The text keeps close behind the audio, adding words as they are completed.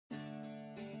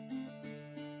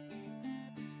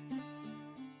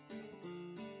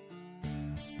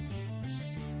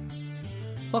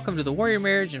Welcome to the Warrior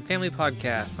Marriage and Family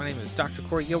Podcast. My name is Dr.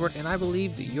 Corey Gilbert, and I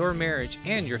believe that your marriage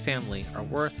and your family are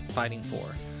worth fighting for.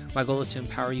 My goal is to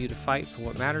empower you to fight for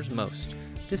what matters most.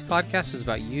 This podcast is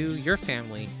about you, your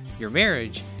family, your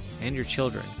marriage, and your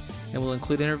children, and will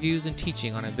include interviews and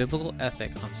teaching on a biblical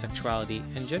ethic on sexuality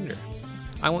and gender.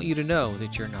 I want you to know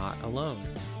that you're not alone,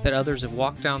 that others have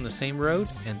walked down the same road,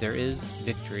 and there is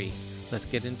victory. Let's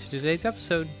get into today's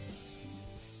episode.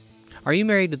 Are you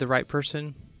married to the right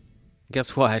person?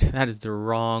 Guess what? That is the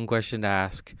wrong question to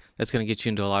ask. That's going to get you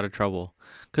into a lot of trouble.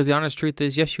 Because the honest truth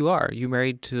is, yes, you are. You're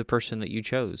married to the person that you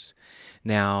chose.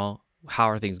 Now, how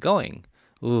are things going?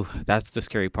 Ooh, that's the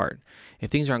scary part. If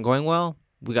things aren't going well,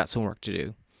 we got some work to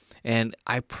do. And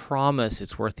I promise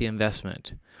it's worth the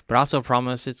investment. But I also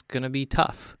promise it's going to be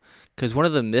tough. Because one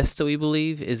of the myths that we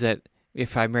believe is that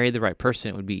if I married the right person,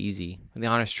 it would be easy. And the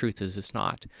honest truth is it's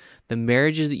not. The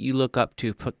marriages that you look up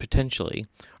to potentially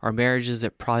are marriages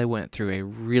that probably went through a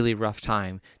really rough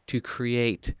time to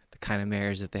create the kind of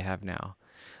marriage that they have now.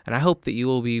 And I hope that you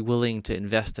will be willing to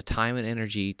invest the time and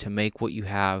energy to make what you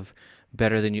have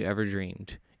better than you ever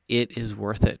dreamed. It is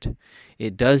worth it.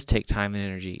 It does take time and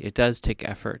energy. It does take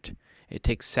effort. It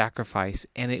takes sacrifice.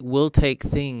 And it will take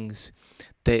things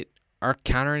that are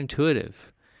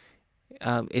counterintuitive.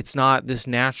 It's not this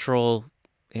natural,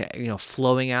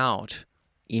 flowing out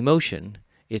emotion.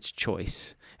 It's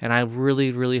choice. And I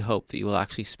really, really hope that you will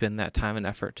actually spend that time and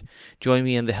effort. Join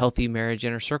me in the Healthy Marriage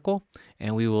Inner Circle,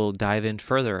 and we will dive in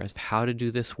further as to how to do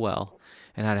this well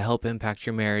and how to help impact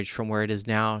your marriage from where it is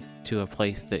now to a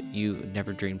place that you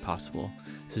never dreamed possible.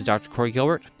 This is Dr. Corey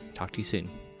Gilbert. Talk to you soon.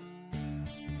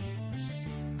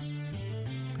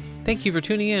 Thank you for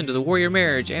tuning in to the Warrior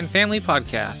Marriage and Family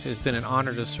Podcast. It has been an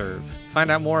honor to serve. Find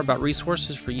out more about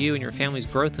resources for you and your family's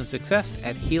growth and success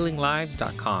at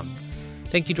healinglives.com.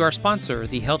 Thank you to our sponsor,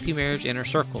 the Healthy Marriage Inner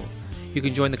Circle. You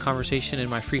can join the conversation in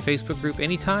my free Facebook group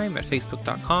anytime at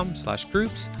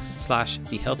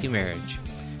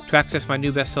facebook.com/groups/thehealthymarriage. To access my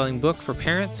new best-selling book for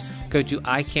parents, go to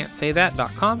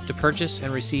ican'tsaythat.com to purchase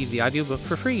and receive the audiobook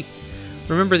for free.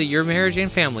 Remember that your marriage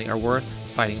and family are worth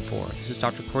fighting for. This is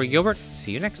Dr. Corey Gilbert.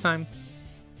 See you next time.